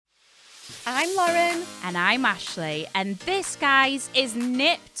I'm Lauren. And I'm Ashley. And this, guys, is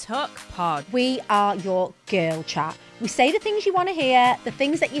Nip Tuck Pod. We are your girl chat. We say the things you want to hear, the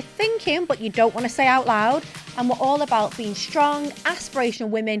things that you're thinking but you don't want to say out loud. And we're all about being strong, aspirational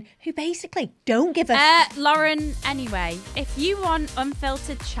women who basically don't give a... Lauren, anyway, if you want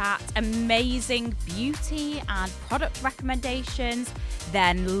unfiltered chat, amazing beauty and product recommendations,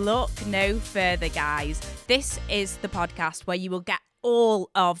 then look no further, guys. This is the podcast where you will get all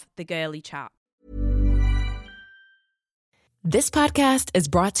of the girly chat. This podcast is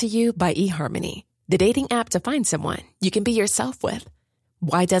brought to you by eHarmony, the dating app to find someone you can be yourself with.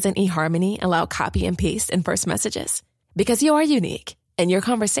 Why doesn't eHarmony allow copy and paste in first messages? Because you are unique, and your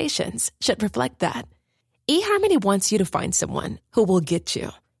conversations should reflect that. eHarmony wants you to find someone who will get you.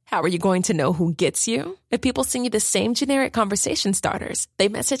 How are you going to know who gets you? If people send you the same generic conversation starters they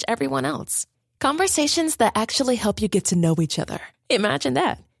message everyone else. Conversations that actually help you get to know each other. Imagine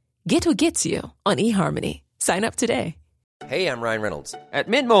that. Get who gets you on eHarmony. Sign up today. Hey, I'm Ryan Reynolds. At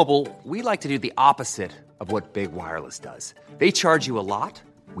Mint Mobile, we like to do the opposite of what Big Wireless does. They charge you a lot,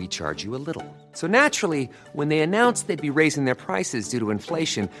 we charge you a little. So naturally, when they announced they'd be raising their prices due to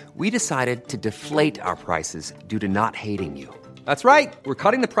inflation, we decided to deflate our prices due to not hating you. That's right. We're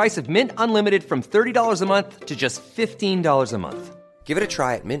cutting the price of Mint Unlimited from $30 a month to just $15 a month. Give it a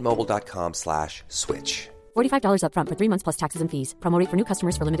try at mintmobile.com/switch. $45 up front for 3 months plus taxes and fees. Promo rate for new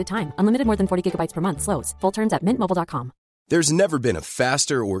customers for limited time. Unlimited more than 40 gigabytes per month. Slows full terms at mintmobile.com. There's never been a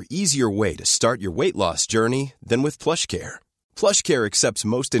faster or easier way to start your weight loss journey than with PlushCare. PlushCare accepts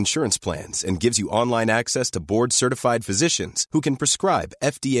most insurance plans and gives you online access to board-certified physicians who can prescribe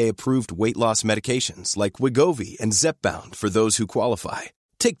FDA-approved weight loss medications like Wegovy and Zepbound for those who qualify.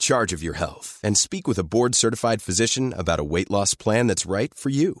 Take charge of your health and speak with a board-certified physician about a weight loss plan that's right for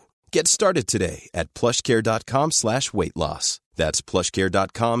you. Get started today at plushcare.com/weight loss. That's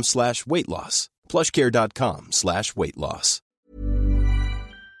plushcare.com/weight loss. plushcare.com/weight loss.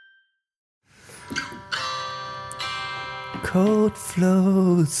 Cold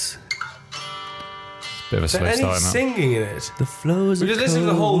flows. Bit of a slow Any start in that. singing in it? The flows. We just listened to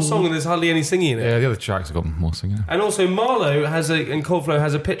the whole song and there's hardly any singing in it. Yeah, the other tracks have got more singing. And also, Marlowe and Coldflow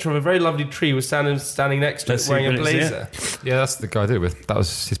has a picture of a very lovely tree with standing next to it wearing a blazer. Yeah, that's the guy I did it with. That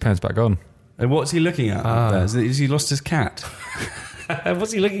was his parents back on. And what's he looking at? Has he lost his cat?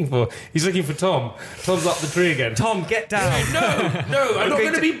 What's he looking for? He's looking for Tom. Tom's up the tree again. Tom, get down. No, I'm not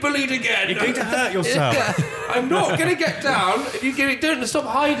going to be bullied again. You're going to hurt yourself. I'm not going to get down if you don't stop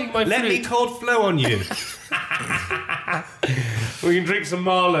hiding my fruit. Let me cold flow on you. We can drink some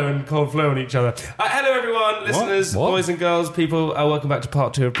Marlowe and cold flow on each other. Hello, everyone, listeners, What? boys and girls, people. Welcome back to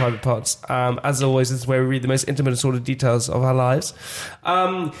part 2 of Private Parts. As always, this is where we read the most intimate and sordid details of our lives.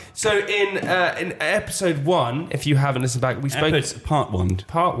 So in episode 1, if you haven't listened back, we spoke... Part 1.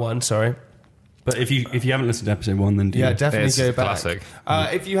 Part 1, sorry. But if you haven't listened to episode 1, then do definitely It's go back. classic.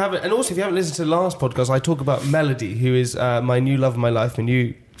 If you haven't, and also if you haven't listened to the last podcast, I talk about Melody, who is my new love of my life.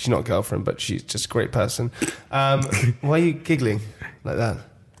 She's not a girlfriend, but she's just a great person. Why are you giggling like that?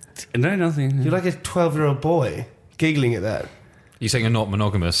 No, nothing. You're like a 12-year-old boy giggling at that. You saying you're not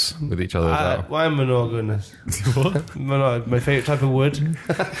monogamous with each other as well? Why am I monogamous? What? My favourite type of wood.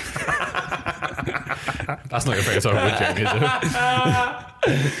 That's not your favourite type of wood, Jamie, is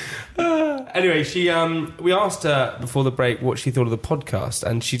it? Anyway, we asked her before the break what she thought of the podcast,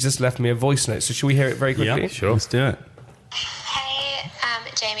 and she just left me a voice note. So should we hear it very quickly? Yeah, sure. Let's do it. Hey,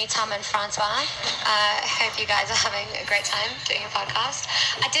 Jamie, Tom and Francois. I hope you guys are having a great time doing your podcast.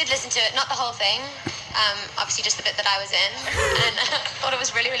 I did listen to it, not the whole thing. Obviously just the bit that I was in, and thought it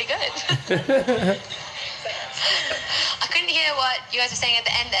was really, really good. I couldn't hear what you guys were saying at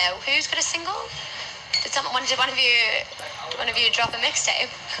the end there. Who's got a single? Did one of you drop a mixtape?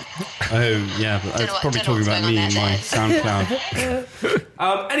 Oh, yeah, but I was probably talking about me and my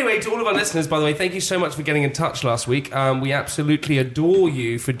SoundCloud. Anyway, to all of our listeners, by the way, thank you so much for getting in touch last week. We absolutely adore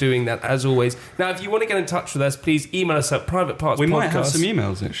you for doing that, as always. Now, if you want to get in touch with us, please email us at Private Parts We Podcast. might have some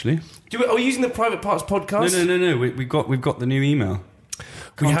emails, actually. Are we using the Private Parts Podcast? No. We've got the new email.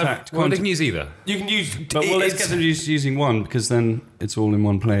 Well, they can use either. You can use... But let's get them using one, because then it's all in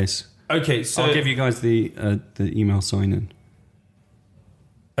one place. Okay, so... I'll give you guys the email sign-in.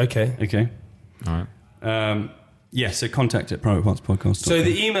 Okay. All right. Yeah, so contact at privatepartspodcast.com. So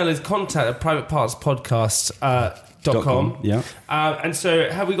the email is contact@privatepartspodcast.com. Yeah. And so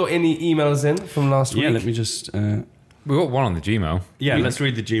have we got any emails in from last week? Yeah, let me just... We've got one on the Gmail. Yeah, let's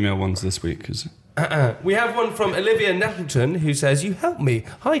read the Gmail ones this week, because... We have one from Olivia Nettleton, who says, "You helped me.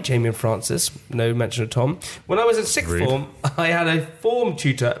 Hi, Jamie and Francis." No mention of Tom. "When I was in sixth form, I had a form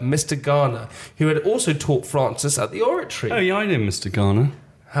tutor, Mr. Garner, who had also taught Francis at the oratory." Oh, yeah, I know Mr. Garner.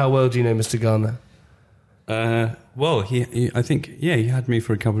 How well do you know Mr. Garner? Well, I think he had me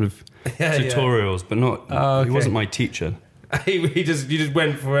for a couple of tutorials, but not. Okay. He wasn't my teacher. You just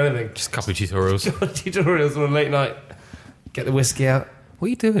went for anything. Just a couple of tutorials. Tutorials on a late night. Get the whiskey out. What are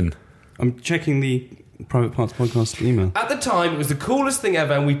you doing? I'm checking the Private Parts podcast email. At the time, it was the coolest thing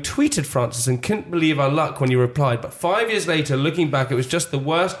ever, and we tweeted Francis and couldn't believe our luck when you replied. But 5 years later, looking back, it was just the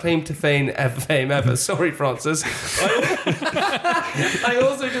worst claim to fame ever. Sorry, Francis. I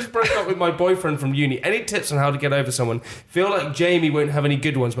also just broke up with my boyfriend from uni. Any tips on how to get over someone? Feel like Jamie won't have any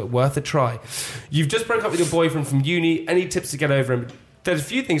good ones, but worth a try. You've just broke up with your boyfriend from uni. Any tips to get over him? There's a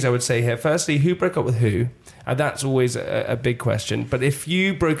few things I would say here. Firstly, who broke up with who? And that's always a big question. But if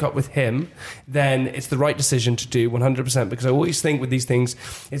you broke up with him, then it's the right decision to do 100%, because I always think with these things,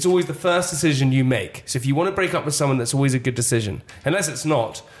 it's always the first decision you make. So if you want to break up with someone, that's always a good decision. Unless it's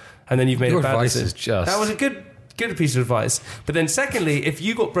not, and then you've made a bad decision. That was a good piece of advice. But then secondly, if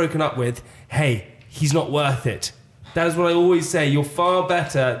you got broken up with, hey, he's not worth it. That is what I always say. You're far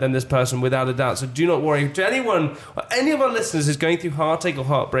better than this person, without a doubt. So do not worry. To anyone, or any of our listeners who's going through heartache or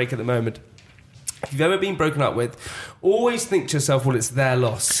heartbreak at the moment, if you've ever been broken up with, always think to yourself, well, it's their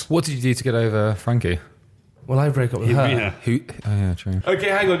loss. What did you do to get over Frankie? Well, I broke up with her. Yeah. Who? Oh, yeah, true. Okay,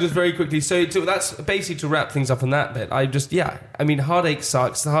 hang on, just very quickly. So that's basically to wrap things up on that bit. I mean, heartache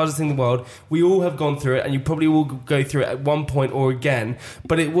sucks. It's the hardest thing in the world. We all have gone through it, and you probably will go through it at one point or again.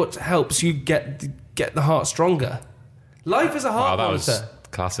 But what helps you get the heart stronger. Life is a heart monitor. That was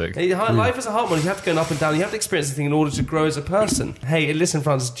classic. Life is a heart monitor. You have to go up and down. You have to experience the thing in order to grow as a person. Hey, listen,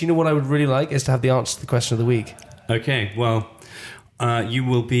 Francis, do you know what I would really like is to have the answer to the question of the week? Okay, well, you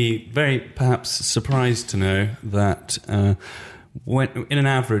will be very perhaps surprised to know that when in an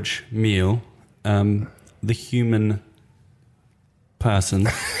average meal, the human person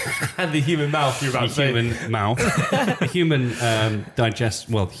and the human mouth, you're about to say. Human mouth, a human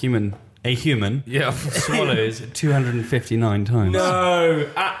a human swallows 259 times. No,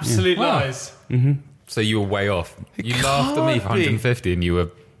 absolute lies. Mm-hmm. So you were way off. You laughed at me for 150 and you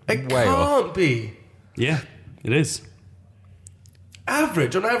were way off. Can't be. Yeah, it is. On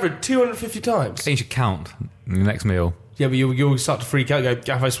average, 250 times. I think you should count in the next meal. Yeah, but you'll start to freak out. Go,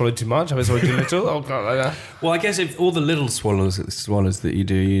 have I swallowed too much? Have I swallowed too little? Oh, God, like that. Well, I guess if all the little swallows that you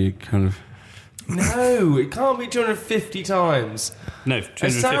do, you kind of... No, it can't be 250 times. No, 259.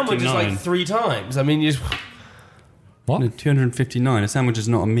 A sandwich is like 3 times. I mean, What? No, 259. A sandwich is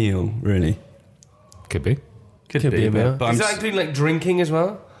not a meal, really. Could be. Could be a meal. Is that including like drinking as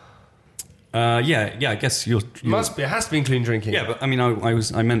well? Yeah. I guess you must be. It has to be including drinking. Yeah, but I mean,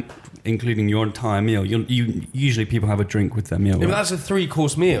 I meant including your entire meal. You usually people have a drink with their meal. Yeah, but that's a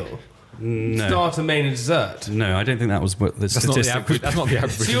 3-course meal. No. Starter, main, and dessert. No, I don't think that was what the statistic. That's not the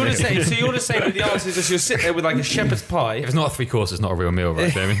average. So you're just saying that the answer is just you'll sit there with like a shepherd's pie. If it's not a 3-course, it's not a real meal,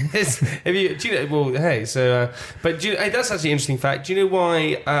 right, Jamie? That's actually an interesting fact. Do you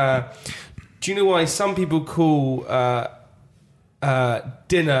know why some people call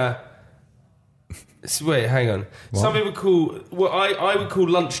dinner? Wait, hang on. What? Some people call I would call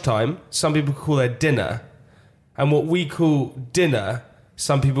lunchtime. Some people call their dinner, and what we call dinner,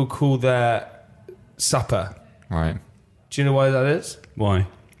 some people call their supper. Right. Do you know why that is? Why?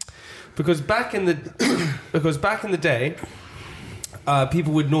 Because back in the day,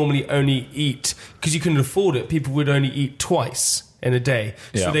 people would normally only eat, because you couldn't afford it. People would only eat twice in a day.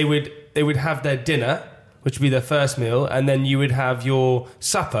 Yeah. So they would have their dinner, which would be their first meal, and then you would have your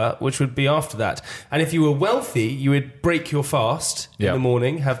supper, which would be after that. And if you were wealthy, you would break your fast in the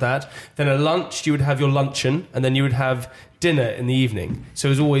morning, have that. Then at lunch, you would have your luncheon, and then you would have dinner in the evening. So it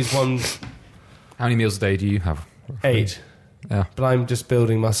was always one... How many meals a day do you have? 8. Yeah. But I'm just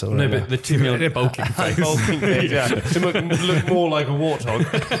building muscle. No, right but now. the 2 meal... In a bulking phase. Yeah. To look more like a warthog.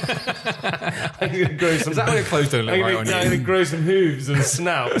 I'm going to grow some... Is that what your clothes don't look right on you? I'm going to grow some hooves and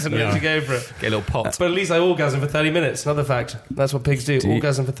snouts and to go for it. Get a little pot. But at least I orgasm for 30 minutes. Another fact. That's what pigs do.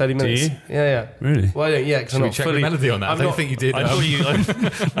 Orgasm for 30 minutes. Do you? Yeah. Really? Well, I don't. Yeah, because I'm Should we not check fully... the melody on that? I don't think you did. I thought you... I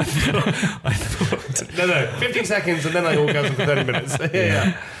thought... No. 15 seconds and then I orgasm for 30 minutes.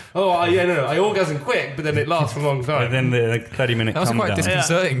 Yeah. Oh, yeah, no. I orgasm quick, but then it lasts for a long time. And then the 30-minute That was come quite down.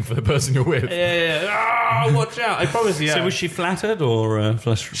 disconcerting for the person you're with. Yeah. Ah, watch out. I promise you, yeah. So was she flattered or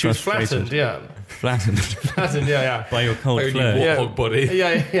frustrated? She was flattened, yeah. Flattened? Flattened, yeah. By your cold By flirt. your warthog body.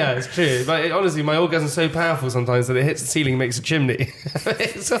 Yeah, it's true. But honestly, my orgasm's so powerful sometimes that it hits the ceiling and makes a chimney.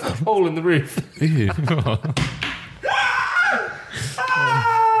 It's a hole in the roof. And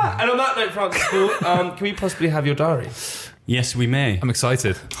on that note, Francis Paul, can we possibly have your diary? Yes, we may. I'm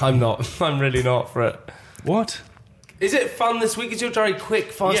excited. I'm not. I'm really not for it. What? Is it fun this week? Is your diary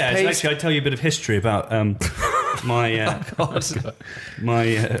quick, fast-paced? Yeah, actually, I tell you a bit of history about Well,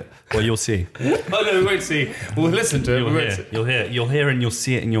 you'll see. Oh no, we won't see. We'll listen to it. You'll hear, and you'll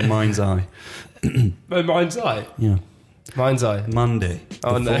see it in your mind's eye. My mind's eye. Yeah. Mind's eye. Monday, the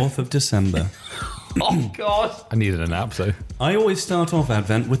 4th of December. Oh God! I needed a nap, so I always start off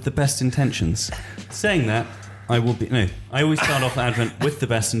Advent with the best intentions. Saying that, I always start off Advent with the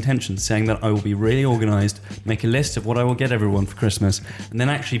best intentions, saying that I will be really organised, make a list of what I will get everyone for Christmas, and then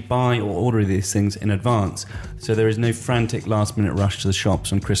actually buy or order these things in advance, so there is no frantic last-minute rush to the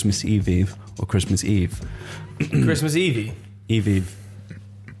shops on Christmas Eve or Christmas Eve. Christmas Eve. Eve.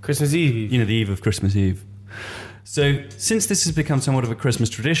 Christmas Eve. You know, the eve of Christmas Eve. So, since this has become somewhat of a Christmas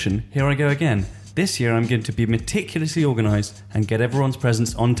tradition, here I go again. This year I'm going to be meticulously organised and get everyone's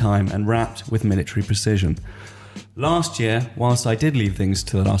presents on time and wrapped with military precision. Last year, whilst I did leave things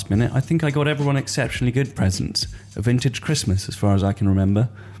to the last minute, I think I got everyone exceptionally good presents. A vintage Christmas, as far as I can remember.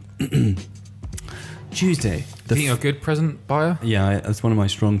 Tuesday. Being a good present buyer? Yeah, that's one of my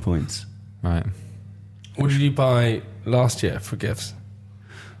strong points. Right. What did you buy last year for gifts?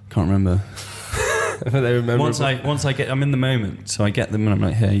 Can't remember. They remember. Once I get, I'm in the moment, so I get them and I'm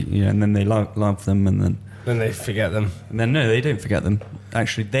like, hey, yeah, and then they love them, and then they forget them. And then no, they don't forget them.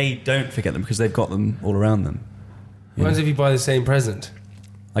 Actually, they don't forget them because they've got them all around them. What happens if you buy the same present?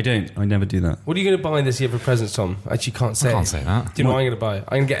 I don't. I never do that. What are you going to buy this year for presents, Tom? Actually, can't say. I can't say that. Do you know what I'm going to buy? I'm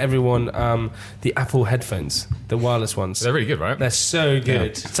going to get everyone the Apple headphones, the wireless ones. They're really good, right? They're so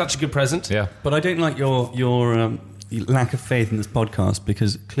good. Yeah. Such a good present. Yeah. But I don't like your lack of faith in this podcast,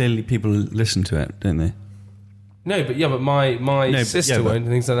 because clearly people listen to it, don't they? No, but my sister won't and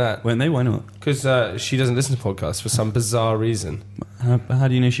things like that. Won't they? Why not? Because she doesn't listen to podcasts for some bizarre reason. How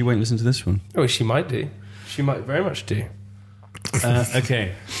do you know she won't listen to this one? Oh, she might do. She might very much do.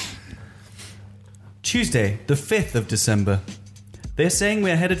 Okay. Tuesday, the 5th of December. They're saying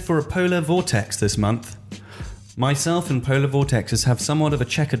we're headed for a polar vortex this month. Myself and polar vortexes have somewhat of a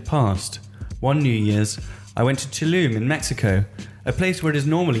checkered past. One New Year's, I went to Tulum in Mexico, a place where it is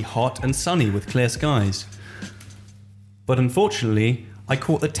normally hot and sunny with clear skies. But unfortunately, I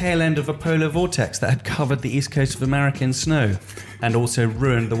caught the tail end of a polar vortex that had covered the east coast of America in snow, and also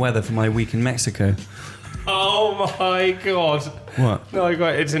ruined the weather for my week in Mexico. Oh my God. What? No,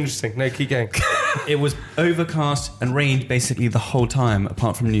 it's interesting. No, keep going. It was overcast and rained basically the whole time,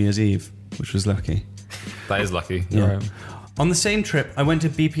 apart from New Year's Eve, which was lucky. That is lucky. Yeah. Right. On the same trip, I went to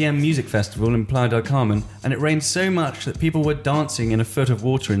BPM Music Festival in Playa del Carmen, and it rained so much that people were dancing in a foot of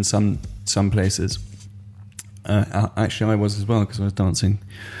water in some places. Actually, I was as well, because I was dancing.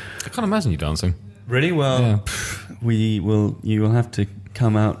 I can't imagine you dancing. Really? Well, Yeah. You will have to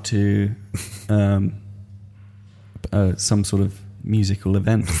come out to some sort of musical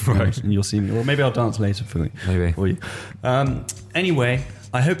event, Right. And you'll see me. Or maybe I'll dance later for you. Anyway,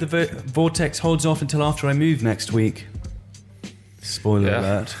 I hope the vortex holds off until after I move next week. Spoiler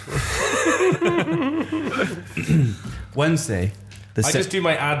alert. Wednesday. I just do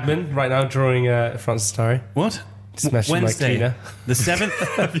my admin right now, drawing Francis Tari. What? Smashing my cleaner. The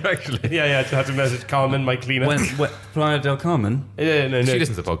 7th? You actually? Yeah, I had to message Carmen, my cleaner. Playa del Carmen? No. She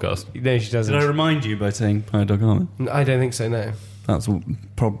listens to the podcast. No, she doesn't. Did I remind you by saying Playa del Carmen? I don't think so, no. That's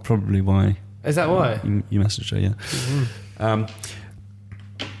probably why. Is that why? You messaged her, yeah. Mm-hmm.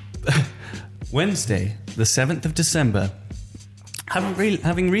 Wednesday, the 7th of December.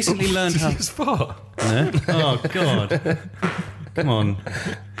 Having recently learned how... Oh, God. Come on.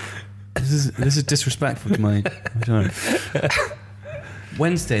 This is disrespectful to my time.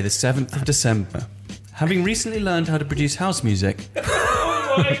 Wednesday, the 7th of December. Having recently learned how to produce house music...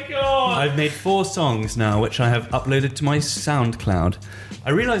 Oh, my God! I've made 4 songs now, which I have uploaded to my SoundCloud.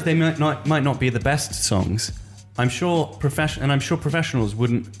 I realise they might not be the best songs. I'm sure professional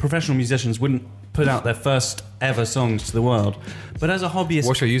musicians wouldn't put out their first ever songs to the world. But as a hobbyist...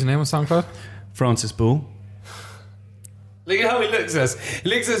 What's your username on SoundCloud? Francis Bull. Look at how he looks at us. He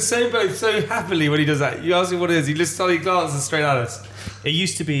looks at us so happily when he does that. You ask him what it is, he just suddenly glances straight at us. It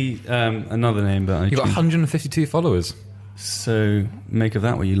used to be another name, but You've got 152 followers. So make of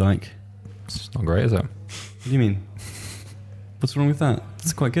that what you like. It's not great, is it? What do you mean? What's wrong with that?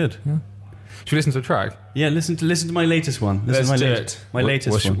 It's quite good. Yeah. Should we listen to a track? Yeah, listen to my latest one. Let's do it. My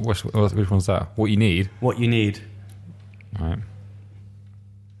latest one. Which one's that? What You Need? What You Need. All right.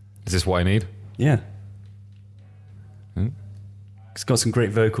 Is this what I need? Yeah. It's got some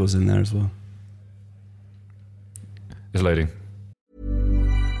great vocals in there as well. It's loading.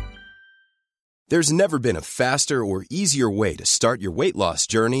 There's never been a faster or easier way to start your weight loss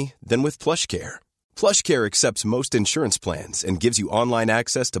journey than with PlushCare. PlushCare accepts most insurance plans and gives you online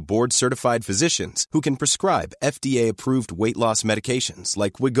access to board-certified physicians who can prescribe FDA-approved weight loss medications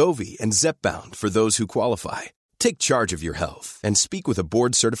like Wegovy and Zepbound for those who qualify. Take charge of your health and speak with a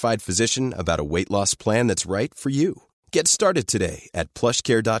board-certified physician about a weight loss plan that's right for you. Get started today at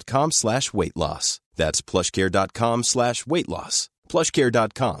plushcare.com/weight-loss. That's plushcare.com/weight-loss.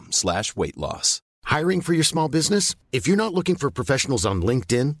 plushcare.com/weight-loss. Hiring for your small business? If you're not looking for professionals on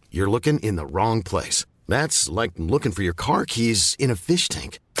LinkedIn, you're looking in the wrong place. That's like looking for your car keys in a fish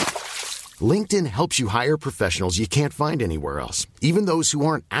tank. LinkedIn helps you hire professionals you can't find anywhere else, even those who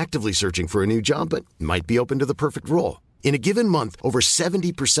aren't actively searching for a new job but might be open to the perfect role. In a given month, over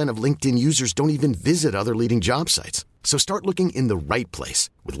 70% of LinkedIn users don't even visit other leading job sites. So start looking in the right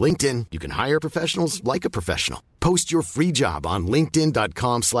place. With LinkedIn, you can hire professionals like a professional. Post your free job on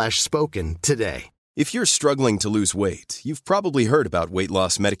linkedin.com/spoken today. If you're struggling to lose weight, you've probably heard about weight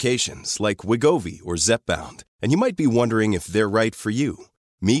loss medications like Wegovy or Zepbound, and you might be wondering if they're right for you.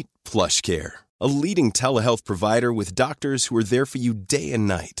 Meet PlushCare, a leading telehealth provider with doctors who are there for you day and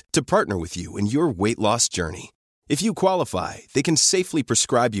night to partner with you in your weight loss journey. If you qualify, they can safely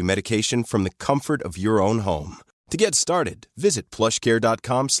prescribe you medication from the comfort of your own home. To get started, visit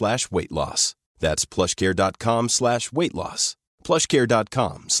plushcare.com/weight-loss. That's plushcare.com/weight-loss.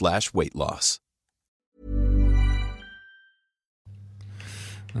 plushcare.com/weight-loss.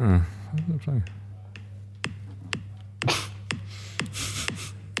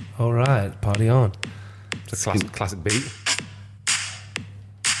 All right, party on. It's a classic beat.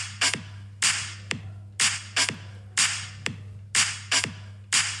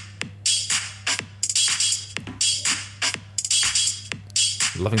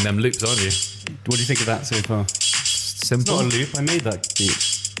 Loving them loops, aren't you? What do you think of that so far? Simple. It's not a loop. I made that beat.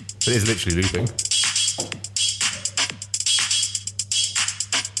 But it is literally looping.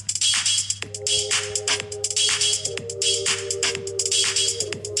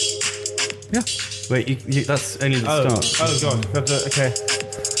 Yeah. Wait, that's only the start. Oh, God. Okay.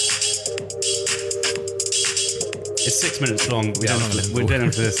 It's 6 minutes long. We don't have to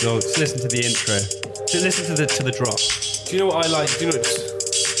this long. Just listen to the intro. Just listen to the drop. Do you know what I like? Do you know what...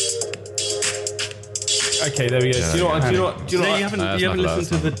 Okay, there we go. Yeah, do you know what? You haven't listened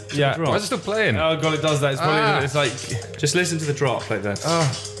to the drop. Why is it still playing? Oh, God, it does that. It's probably... It's like... Just listen to the drop like that.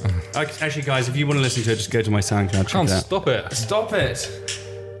 Actually, guys, if you want to listen to it, just go to my SoundCloud. Can't stop it. Stop it.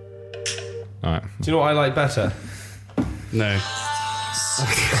 All right. Do you know what I like better? No.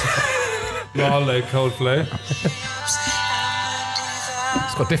 Marlowe, Cold Flow. It's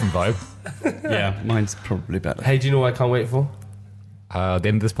got a different vibe. Yeah, mine's probably better. Hey, do you know what I can't wait for? The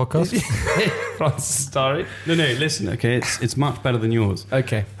end of this podcast? Francis Starry. No, listen, okay? It's much better than yours.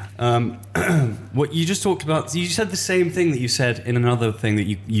 Okay. What you just talked about, you said the same thing that you said in another thing, that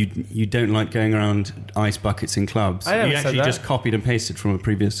you don't like going around ice buckets in clubs. I You actually just copied and pasted from a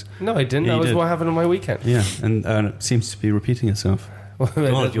previous... No, I didn't. Yeah, That you was did. what happened on my weekend. Yeah, and it seems to be repeating itself.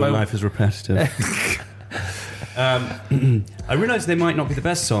 God, your life is repetitive. I realise they might not be the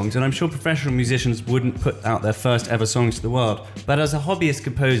best songs, and I'm sure professional musicians wouldn't put out their first ever songs to the world. But as a hobbyist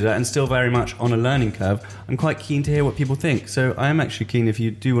composer, and still very much on a learning curve, I'm quite keen to hear what people think. So I am actually keen if you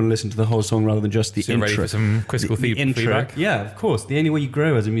do want to listen to the whole song rather than just the So you're intro. ready for some critical The intro. feedback? Yeah, of course. The only way you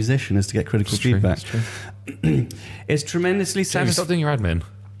grow as a musician is to get critical feedback. It's true. It's tremendously Jamie, stop satisfying. doing your admin.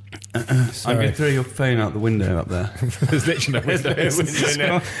 I'm going to throw your phone out the window up there. There's literally no window. It's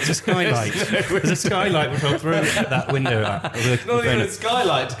a skylight. There's a skylight which I'll throw at that window out. Not even a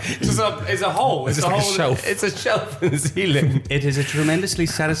skylight. It's a hole. It's like a hole. shelf. It's a shelf in the ceiling. It is a tremendously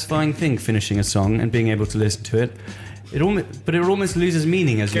satisfying thing finishing a song and being able to listen to it. It almost loses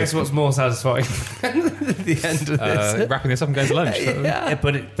meaning as Guess what's more satisfying? The end of this. Wrapping this up and going to lunch. Yeah,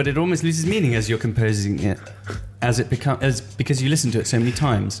 but it almost loses meaning as you're composing it, because you listen to it so many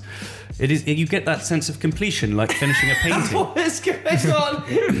times. You get that sense of completion, like finishing a painting. What is going on?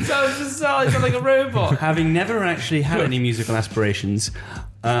 It sounds like a robot. Having never actually had any musical aspirations,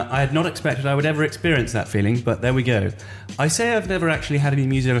 I had not expected I would ever experience that feeling, but there we go. I say I've never actually had any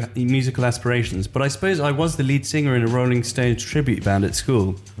musical aspirations, but I suppose I was the lead singer in a Rolling Stones tribute band at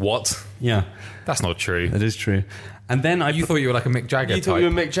school. What? Yeah, That's not true. that is true. And then You thought you were like a Mick Jagger You type. thought you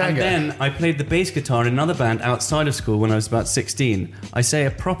were Mick Jagger. And then I played the bass guitar in another band outside of school when I was about 16. I say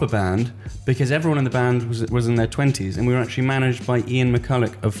a proper band because everyone in the band was in their 20s, and we were actually managed by Ian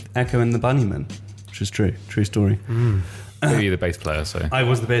McCulloch of Echo and the Bunnymen, which is true story. Were you the bass player? So I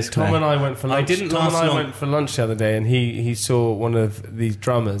was the bass player. Tom and I went for lunch. I didn't Tom last and I long. went for lunch the other day, and he saw one of these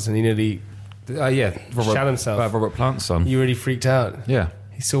drummers, and he nearly shat himself. Robert Plant's son. You really freaked out. Yeah,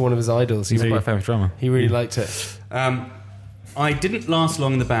 He saw one of his idols. he's quite a famous drummer. He really liked it. I didn't last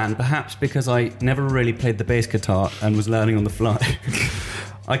long in the band, perhaps because I never really played the bass guitar and was learning on the fly.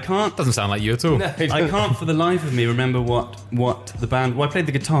 I can't. Doesn't sound like you at all. No, I can't for the life of me remember what the band. Well, I played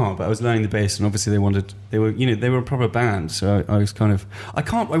the guitar, but I was learning the bass, and obviously they were a proper band. So I was kind of. I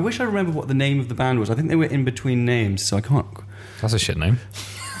wish I remember what the name of the band was. I think they were in between names, so I can't. That's a shit name.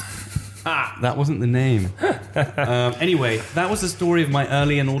 That wasn't the name. Anyway, that was the story of my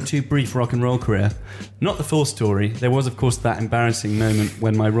early and all too brief rock and roll career. Not the full story. There was, of course, that embarrassing moment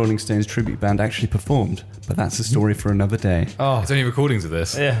when my Rolling Stones tribute band actually performed. But that's a story for another day. Oh, there's only recordings of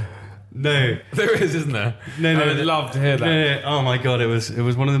this. Yeah. No, there is, isn't there? No. I would love to hear that. No. Oh my god, it was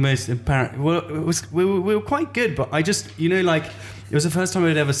one of the most apparent. Well, we were quite good, but I just it was the first time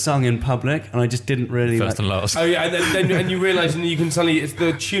I'd ever sung in public, and I just didn't really. First and last. Oh yeah, and you realise, and you can suddenly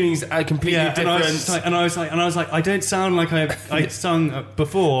the tuning's completely different. And I was like, I don't sound like I sung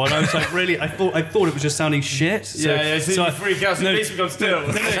before, and I was like, really, I thought it was just sounding shit. So you freak out. So it basically got still.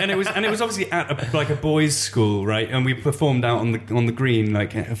 And it was obviously at a boys' school, right? And we performed out on the green,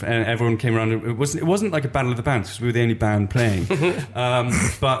 like, and everyone came around. It wasn't like a battle of the bands because we were the only band playing,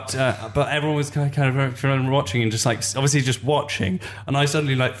 but everyone was kind of watching and just like obviously just watching. And I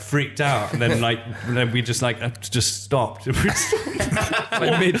suddenly like freaked out, and then we just stopped.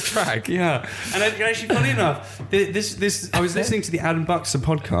 Like mid-track. Yeah. And actually, funny enough, this I was listening to the Adam Buxton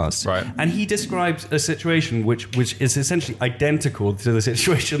podcast, right? And he described a situation which is essentially identical to the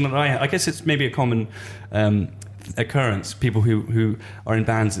situation that I had. I guess it's maybe a common occurrence. People who are in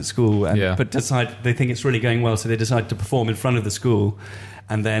bands at school, but decide they think it's really going well, so they decide to perform in front of the school.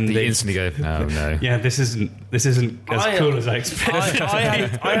 And then they instantly go, no. Yeah, this isn't as cool as I expected.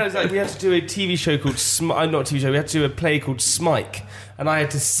 We had to do a TV show called not TV show. We had to do a play called Smike, and I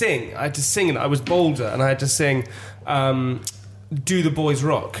had to sing. And I was Boulder, and I had to sing "Do the Boys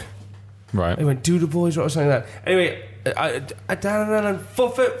Rock." Right. They went, "Do the Boys Rock," or something like that. Anyway, I down 4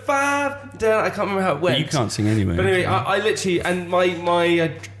 foot 5 down. I can't remember how it went. But you can't sing anyway. But anyway, I literally, and my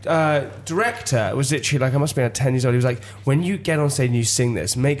director was literally like, I must have been 10 years old. He was like, when you get on stage and you sing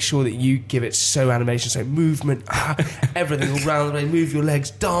this, make sure that you give it so animation, so movement, everything around the way, move your legs,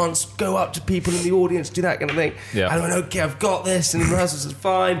 dance, go up to people in the audience, do that kind of thing. Yeah. And I went, okay, I've got this, and the rehearsals was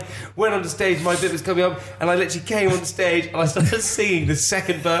fine. Went on the stage, my bit was coming up, and I literally came on the stage and I started singing the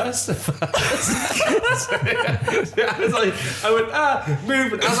second verse. I went,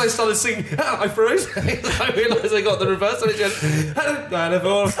 movement. As I started singing, I froze. I realised I got the reverse. And it just,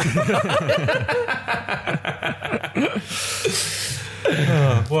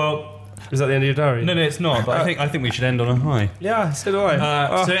 well, is that the end of your diary? No, it's not. But I think we should end on a high. Yeah, so do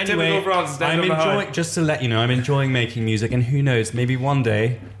I. So anyway, I'm enjoying. Just to let you know, I'm enjoying making music, and who knows, maybe one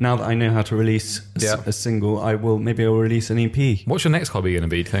day, now that I know how to release a single, I'll release an EP. What's your next hobby going to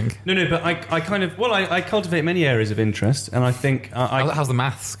be? Do you think? No, but I cultivate many areas of interest, and I think how's the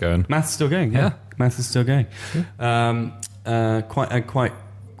maths going? Maths still going. Yeah. Maths is still going.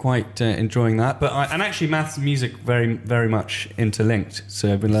 Quite enjoying that, but actually maths and music very very much interlinked.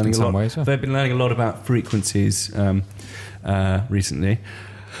 So I've been learning a lot. I've been learning a lot about frequencies recently.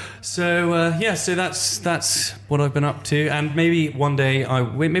 So so that's what I've been up to, and maybe one day I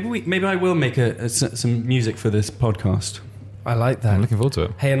will make some music for this podcast. I like that. I'm looking forward to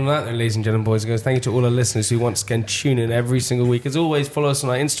it. Hey, and on that note, ladies and gentlemen, boys and girls, thank you to all our listeners who once again tune in every single week. As always, follow us on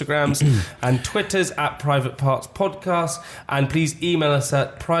our Instagrams and Twitters at Private Parts Podcast, and please email us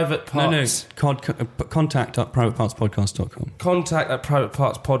at privateparts. Contact at privatepartspodcast.com. Contact at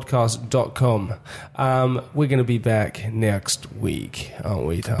privatepartspodcast.com. We're going to be back next week, aren't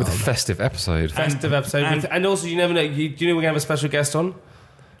we, Tom? With a festive episode. And also, you never know. Do you know we're going to have a special guest on?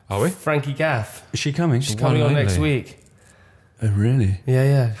 Are we? Frankie Gaff. Is she coming? She's coming on next week. Oh, really?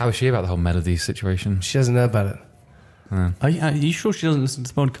 Yeah. How is she about the whole melody situation? She doesn't know about it. Are you sure she doesn't listen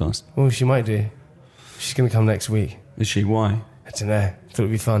to the podcast? Well, she might do. She's going to come next week. Is she? Why? I don't know. Thought it'd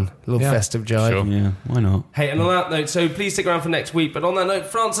be fun. A little festive jive. Sure. Yeah, why not? Hey, and on that note, so please stick around for next week. But on that note,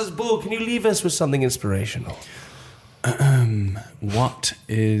 Francis Bull, can you leave us with something inspirational? What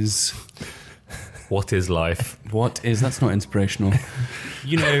is life? That's not inspirational.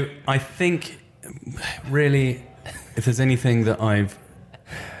 I think really, if there's anything that I've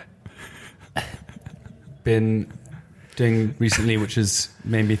been doing recently which has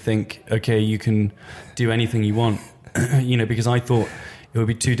made me think, okay, you can do anything you want, because I thought it would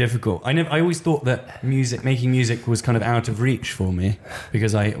be too difficult. I always thought that making music was kind of out of reach for me,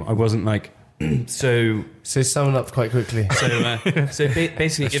 because I wasn't like so sum it up quite quickly. So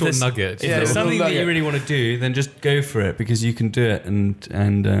basically, if there's something that you really want to do, then just go for it, because you can do it, and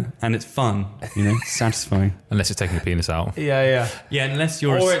it's fun, satisfying. Unless you're taking your penis out. Yeah. Unless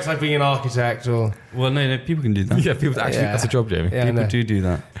you're, or it's like being an architect, or no, people can do that. Yeah, people actually. That's a job, Jamie. Yeah, people do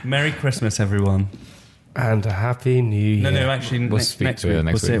that. Merry Christmas, everyone. And a happy New Year. No, actually, We'll next speak week. to you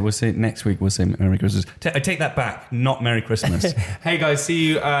next week. We'll say next week. We'll say Merry Christmas. I take that back. Not Merry Christmas. Hey guys, see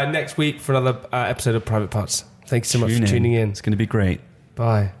you next week for another episode of Private Parts. Thanks so much for tuning in. It's going to be great.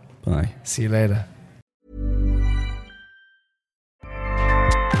 Bye. Bye. See you later.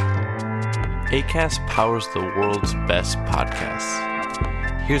 Acast powers the world's best podcasts.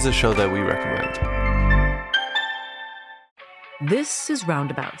 Here's a show that we recommend. This is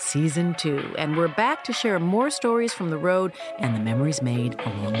Roundabout Season 2, and we're back to share more stories from the road and the memories made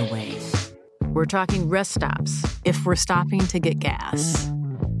along the way. We're talking rest stops, if we're stopping to get gas.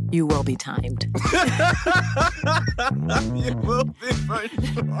 You will be timed. You will be for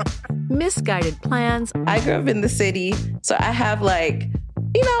sure. Misguided plans. I grew up in the city, so I have a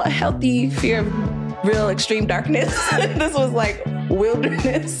healthy fear of real extreme darkness. This was like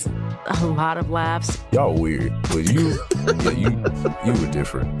wilderness. A lot of laughs. Y'all weird, but you were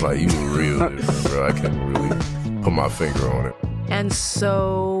different. Like, you were real different, bro. I can't really put my finger on it. And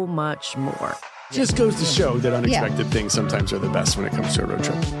so much more. Just goes to show that unexpected things sometimes are the best when it comes to a road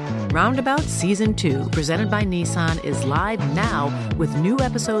trip. Roundabout Season 2, presented by Nissan, is live now with new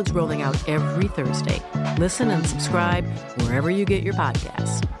episodes rolling out every Thursday. Listen and subscribe wherever you get your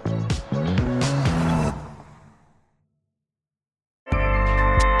podcasts.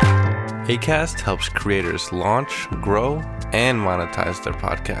 Acast helps creators launch, grow, and monetize their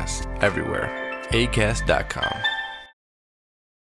podcasts everywhere. Acast.com.